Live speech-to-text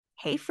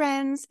Hey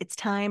friends, it's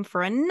time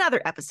for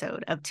another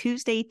episode of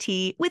Tuesday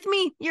Tea with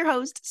me, your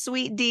host,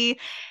 Sweet D.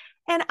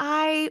 And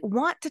I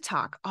want to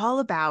talk all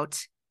about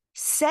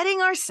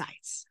setting our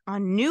sights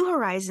on new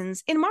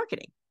horizons in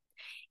marketing.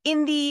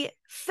 In the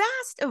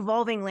fast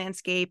evolving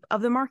landscape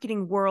of the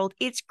marketing world,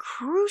 it's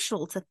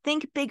crucial to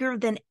think bigger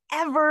than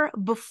ever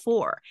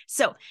before.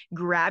 So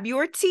grab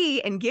your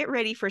tea and get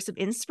ready for some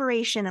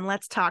inspiration, and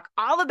let's talk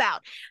all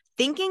about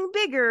thinking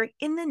bigger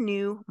in the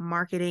new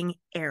marketing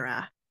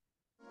era.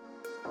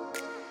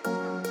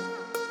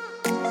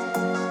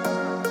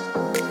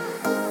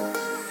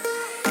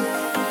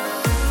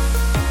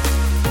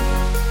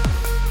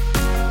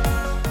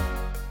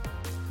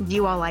 Do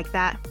you all like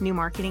that new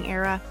marketing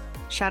era?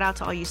 Shout out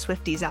to all you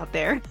Swifties out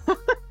there.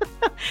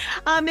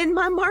 I'm in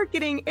my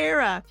marketing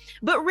era.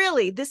 But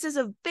really, this is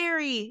a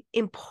very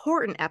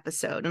important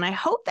episode, and I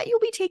hope that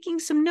you'll be taking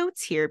some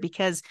notes here,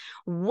 because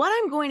what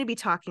I'm going to be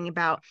talking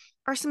about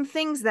are some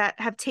things that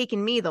have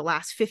taken me the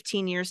last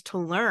 15 years to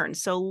learn.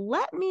 So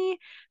let me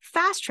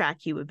fast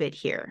track you a bit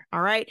here,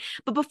 all right?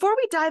 But before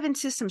we dive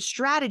into some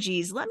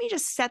strategies, let me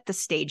just set the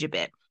stage a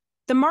bit.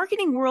 The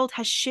marketing world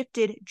has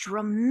shifted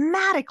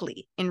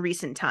dramatically in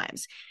recent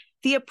times.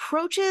 The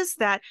approaches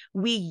that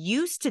we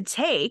used to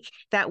take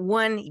that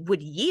one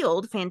would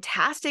yield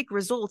fantastic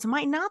results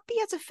might not be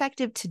as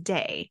effective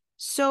today.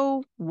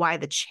 So why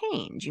the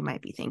change, you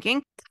might be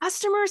thinking?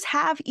 Customers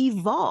have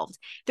evolved.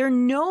 They're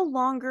no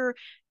longer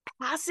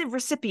passive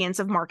recipients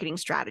of marketing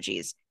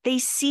strategies. They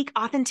seek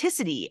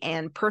authenticity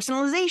and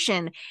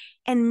personalization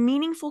and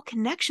meaningful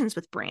connections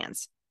with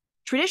brands.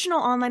 Traditional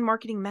online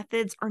marketing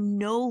methods are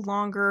no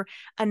longer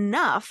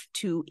enough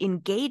to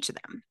engage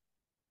them.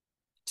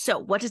 So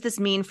what does this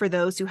mean for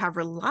those who have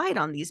relied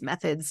on these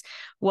methods?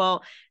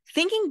 Well,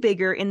 thinking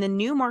bigger in the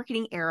new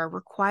marketing era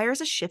requires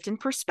a shift in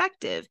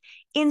perspective.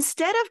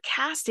 Instead of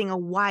casting a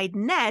wide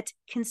net,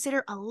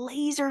 consider a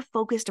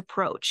laser-focused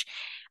approach.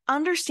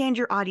 Understand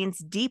your audience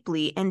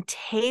deeply and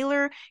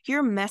tailor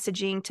your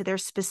messaging to their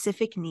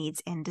specific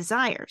needs and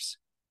desires.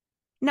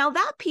 Now,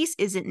 that piece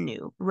isn't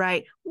new,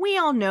 right? We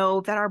all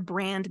know that our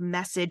brand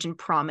message and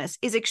promise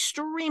is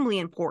extremely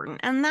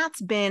important, and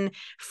that's been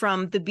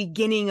from the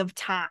beginning of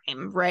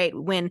time, right?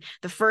 When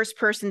the first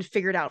person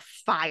figured out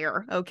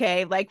fire,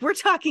 okay? Like, we're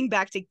talking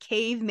back to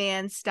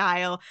caveman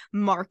style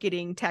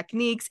marketing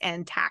techniques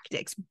and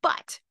tactics.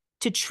 But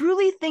to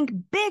truly think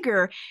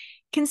bigger,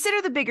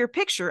 consider the bigger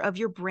picture of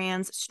your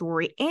brand's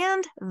story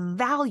and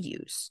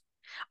values.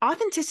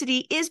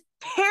 Authenticity is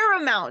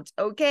paramount,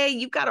 okay?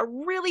 You've got to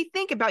really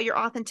think about your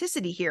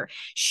authenticity here.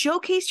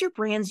 Showcase your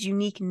brand's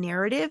unique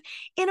narrative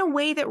in a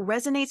way that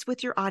resonates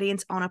with your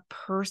audience on a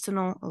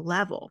personal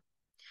level.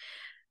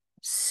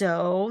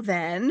 So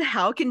then,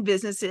 how can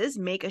businesses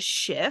make a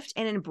shift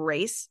and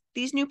embrace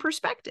these new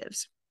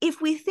perspectives? If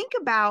we think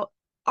about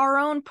our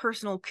own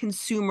personal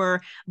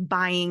consumer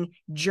buying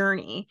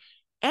journey,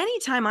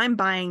 anytime I'm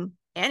buying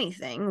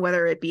anything,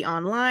 whether it be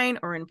online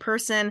or in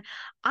person,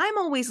 I'm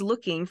always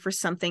looking for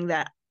something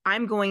that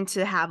I'm going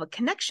to have a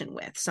connection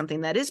with,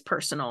 something that is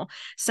personal,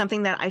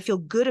 something that I feel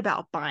good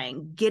about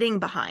buying, getting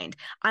behind.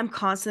 I'm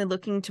constantly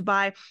looking to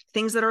buy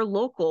things that are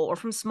local or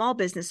from small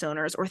business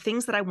owners or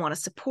things that I want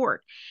to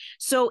support.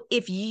 So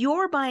if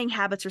your buying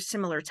habits are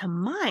similar to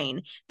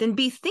mine, then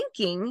be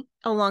thinking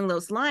along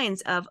those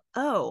lines of,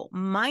 oh,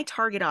 my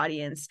target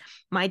audience,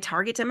 my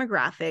target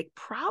demographic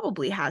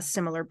probably has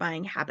similar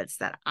buying habits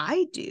that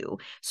I do.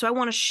 So I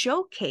want to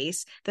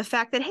showcase the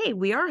fact that, hey,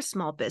 we are a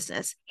small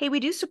business. Hey, we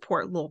do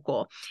support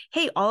local.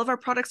 Hey, all of our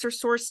products are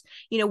sourced,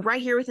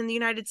 right here within the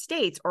United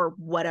States, or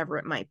whatever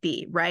it might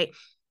be, right?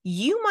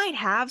 You might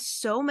have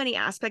so many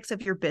aspects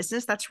of your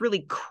business that's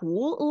really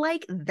cool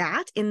like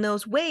that in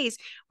those ways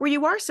where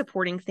you are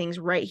supporting things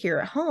right here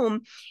at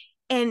home.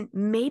 And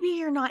maybe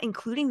you're not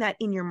including that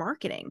in your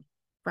marketing,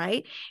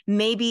 right?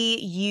 Maybe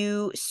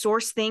you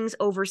source things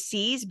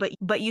overseas,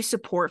 but you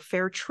support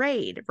fair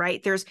trade,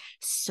 right? There's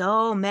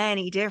so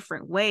many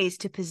different ways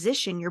to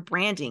position your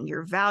branding,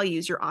 your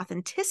values, your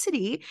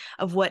authenticity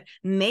of what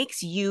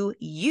makes you,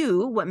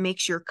 what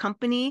makes your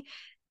company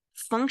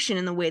function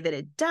in the way that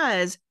it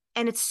does.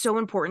 And it's so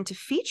important to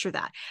feature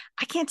that.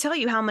 I can't tell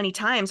you how many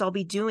times I'll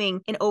be doing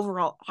an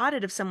overall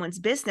audit of someone's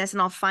business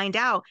and I'll find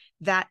out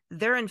that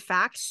they're in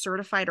fact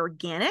certified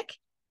organic,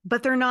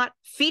 but they're not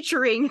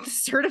featuring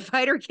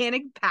certified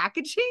organic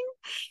packaging.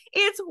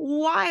 It's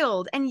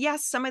wild. And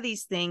yes, some of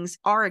these things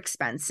are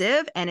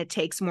expensive and it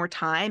takes more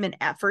time and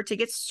effort to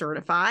get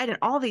certified and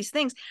all these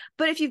things.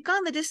 But if you've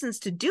gone the distance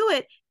to do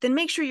it, then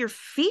make sure you're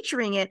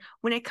featuring it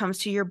when it comes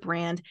to your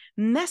brand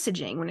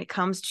messaging, when it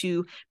comes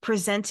to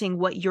presenting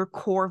what your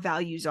core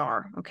values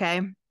are,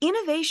 okay?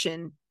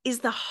 Innovation is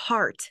the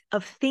heart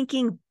of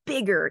thinking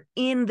bigger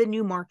in the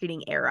new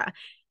marketing era.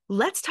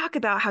 Let's talk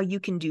about how you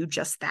can do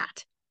just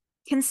that.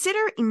 Consider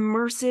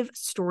immersive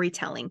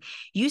storytelling.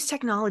 Use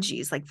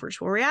technologies like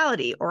virtual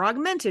reality or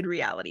augmented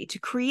reality to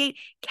create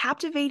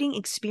captivating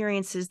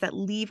experiences that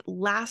leave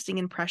lasting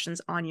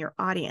impressions on your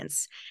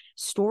audience.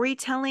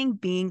 storytelling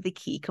being the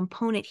key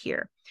component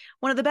here.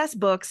 One of the best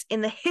books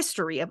in the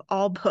history of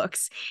all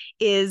books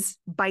is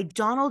by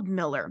Donald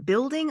Miller,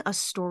 Building a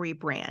Story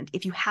Brand.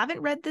 If you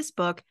haven't read this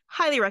book,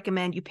 highly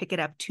recommend you pick it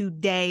up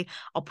today.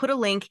 I'll put a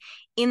link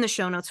in the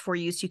show notes for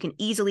you so you can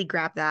easily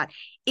grab that.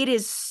 It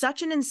is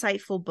such an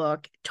insightful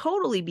book,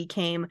 totally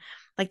became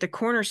like the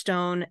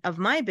cornerstone of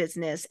my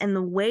business and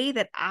the way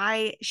that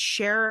I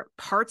share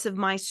parts of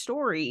my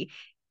story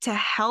to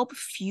help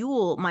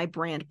fuel my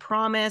brand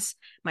promise,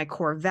 my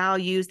core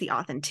values, the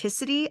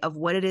authenticity of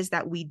what it is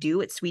that we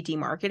do at Sweet Tea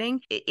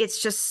Marketing.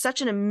 It's just such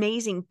an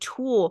amazing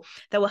tool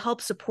that will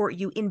help support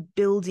you in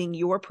building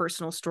your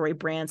personal story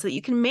brand so that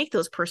you can make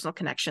those personal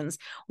connections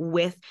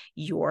with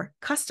your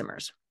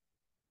customers.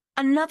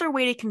 Another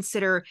way to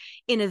consider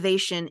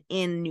innovation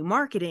in new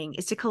marketing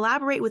is to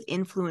collaborate with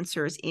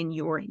influencers in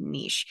your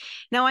niche.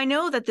 Now, I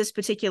know that this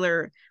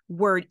particular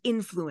word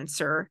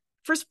influencer,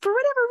 for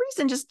whatever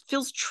reason, just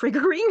feels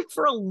triggering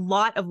for a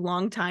lot of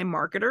longtime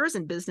marketers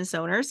and business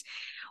owners,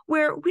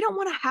 where we don't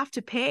want to have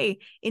to pay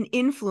an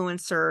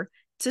influencer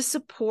to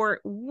support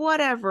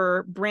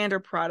whatever brand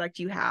or product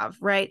you have,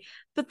 right?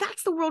 But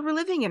that's the world we're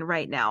living in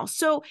right now.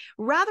 So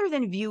rather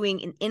than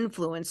viewing an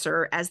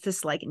influencer as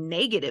this like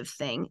negative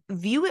thing,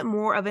 view it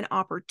more of an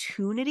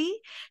opportunity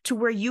to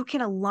where you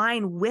can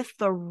align with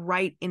the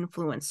right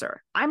influencer.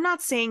 I'm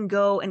not saying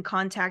go and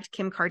contact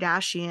Kim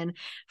Kardashian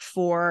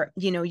for,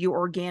 your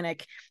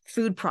organic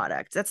food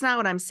products. That's not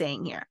what I'm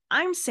saying here.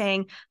 I'm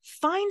saying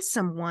find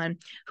someone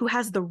who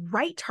has the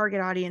right target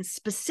audience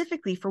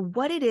specifically for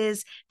what it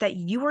is that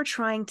you are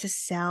trying to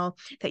sell,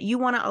 that you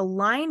want to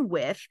align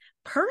with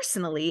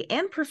personally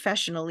and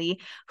professionally,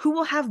 who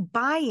will have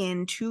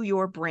buy-in to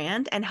your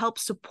brand and help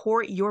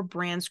support your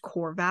brand's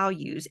core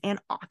values and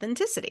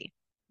authenticity.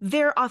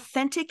 Their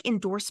authentic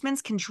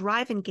endorsements can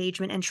drive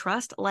engagement and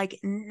trust like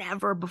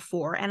never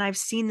before, and I've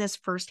seen this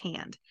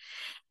firsthand.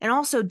 And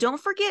also, don't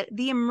forget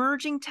the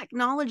emerging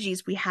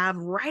technologies we have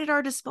right at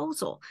our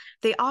disposal.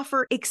 They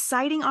offer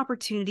exciting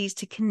opportunities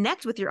to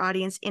connect with your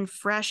audience in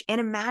fresh and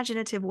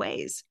imaginative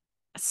ways.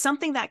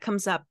 Something that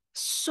comes up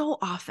so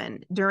often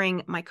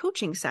during my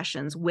coaching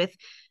sessions with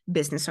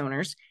business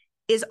owners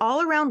is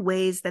all around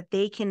ways that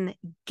they can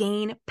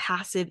gain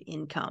passive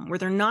income, where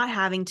they're not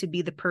having to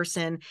be the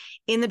person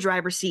in the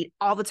driver's seat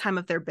all the time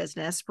of their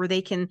business, where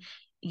they can,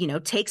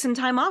 take some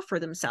time off for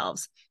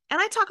themselves. And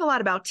I talk a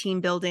lot about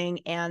team building,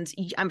 and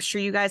I'm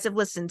sure you guys have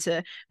listened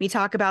to me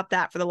talk about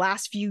that for the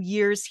last few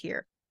years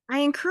here. I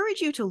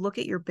encourage you to look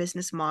at your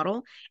business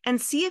model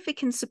and see if it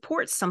can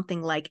support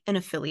something like an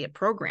affiliate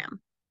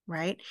program,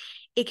 right?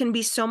 It can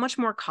be so much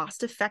more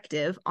cost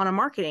effective on a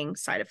marketing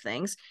side of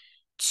things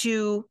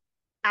to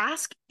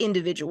ask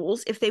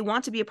individuals if they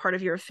want to be a part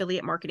of your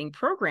affiliate marketing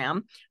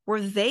program,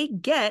 where they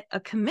get a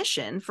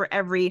commission for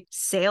every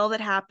sale that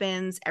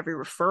happens, every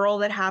referral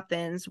that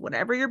happens,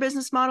 whatever your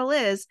business model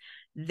is.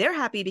 They're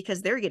happy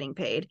because they're getting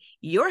paid.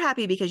 You're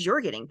happy because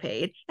you're getting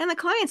paid. And the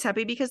client's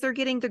happy because they're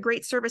getting the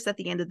great service at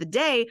the end of the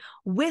day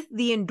with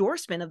the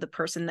endorsement of the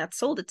person that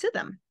sold it to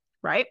them,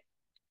 right?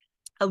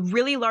 A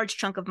really large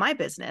chunk of my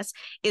business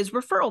is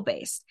referral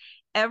based.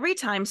 Every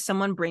time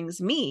someone brings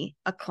me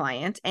a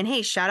client, and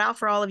hey, shout out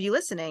for all of you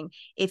listening,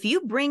 if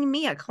you bring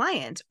me a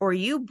client or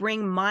you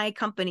bring my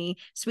company,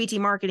 Sweet Tea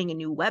Marketing, a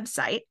new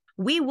website,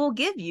 we will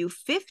give you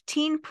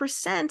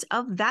 15%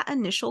 of that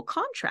initial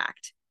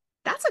contract.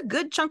 That's a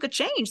good chunk of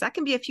change. That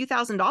can be a few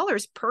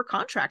 $1,000s per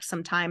contract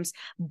sometimes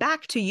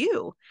back to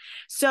you.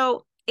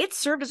 So it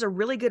served as a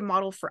really good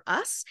model for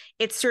us.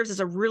 It serves as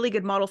a really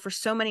good model for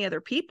so many other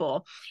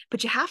people,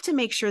 but you have to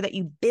make sure that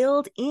you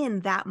build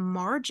in that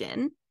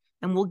margin.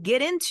 And we'll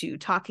get into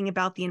talking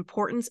about the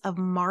importance of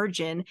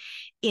margin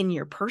in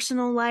your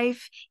personal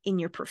life, in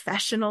your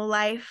professional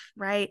life,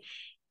 right?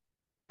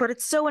 But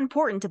it's so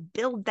important to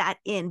build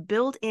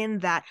in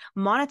that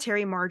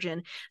monetary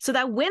margin so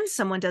that when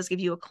someone does give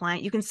you a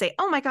client, you can say,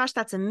 oh my gosh,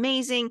 that's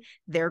amazing.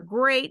 They're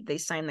great. They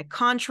signed the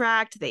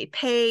contract. They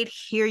paid.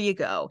 Here you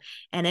go.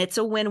 And it's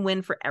a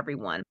win-win for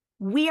everyone.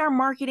 We are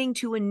marketing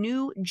to a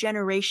new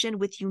generation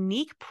with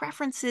unique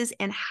preferences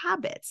and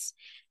habits.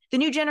 The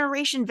new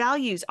generation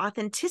values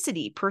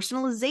authenticity,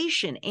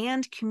 personalization,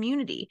 and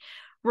community.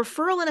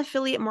 Referral and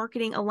affiliate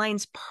marketing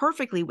aligns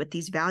perfectly with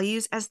these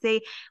values as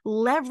they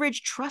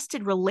leverage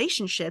trusted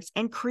relationships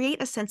and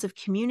create a sense of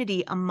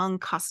community among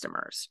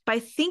customers. By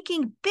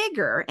thinking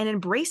bigger and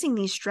embracing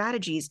these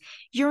strategies,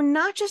 you're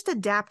not just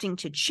adapting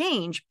to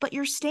change, but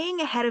you're staying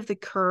ahead of the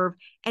curve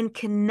and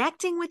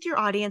connecting with your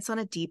audience on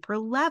a deeper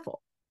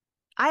level.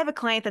 I have a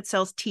client that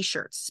sells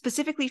t-shirts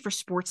specifically for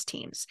sports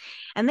teams,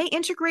 and they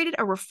integrated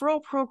a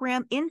referral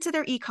program into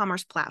their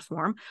e-commerce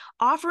platform,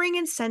 offering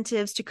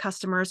incentives to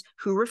customers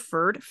who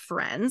referred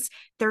friends.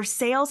 Their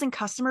sales and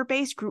customer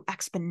base grew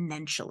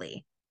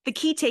exponentially. The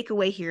key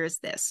takeaway here is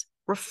this: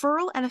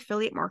 referral and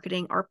affiliate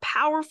marketing are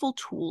powerful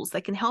tools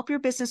that can help your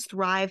business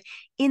thrive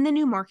in the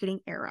new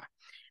marketing era.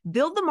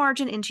 Build the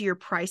margin into your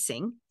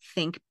pricing,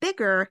 think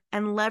bigger,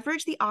 and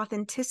leverage the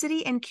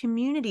authenticity and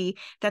community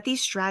that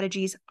these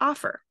strategies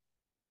offer.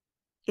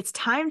 It's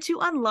time to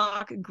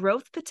unlock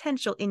growth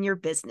potential in your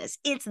business.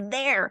 It's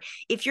there.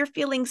 If you're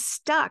feeling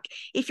stuck,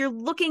 if you're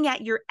looking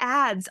at your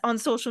ads on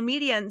social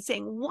media and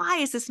saying, why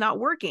is this not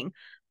working?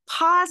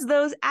 Pause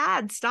those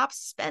ads. Stop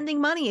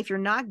spending money if you're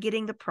not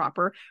getting the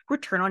proper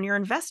return on your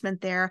investment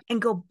there, and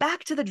go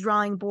back to the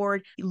drawing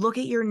board. Look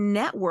at your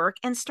network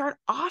and start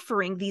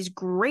offering these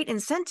great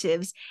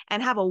incentives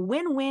and have a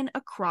win-win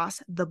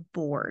across the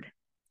board.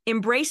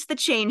 Embrace the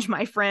change,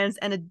 my friends,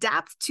 and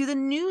adapt to the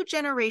new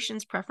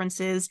generation's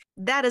preferences.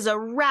 That is a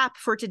wrap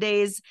for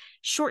today's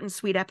short and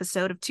sweet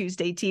episode of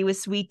Tuesday Tea with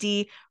Sweet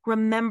D.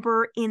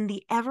 Remember, in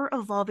the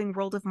ever-evolving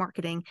world of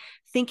marketing,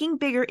 thinking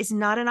bigger is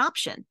not an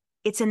option.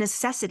 It's a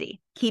necessity.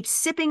 Keep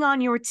sipping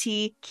on your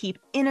tea, keep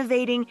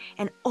innovating,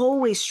 and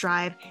always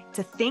strive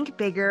to think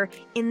bigger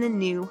in the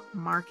new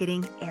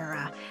marketing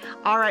era.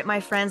 All right, my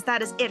friends,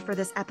 that is it for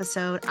this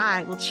episode.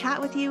 I will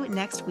chat with you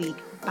next week.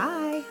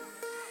 Bye.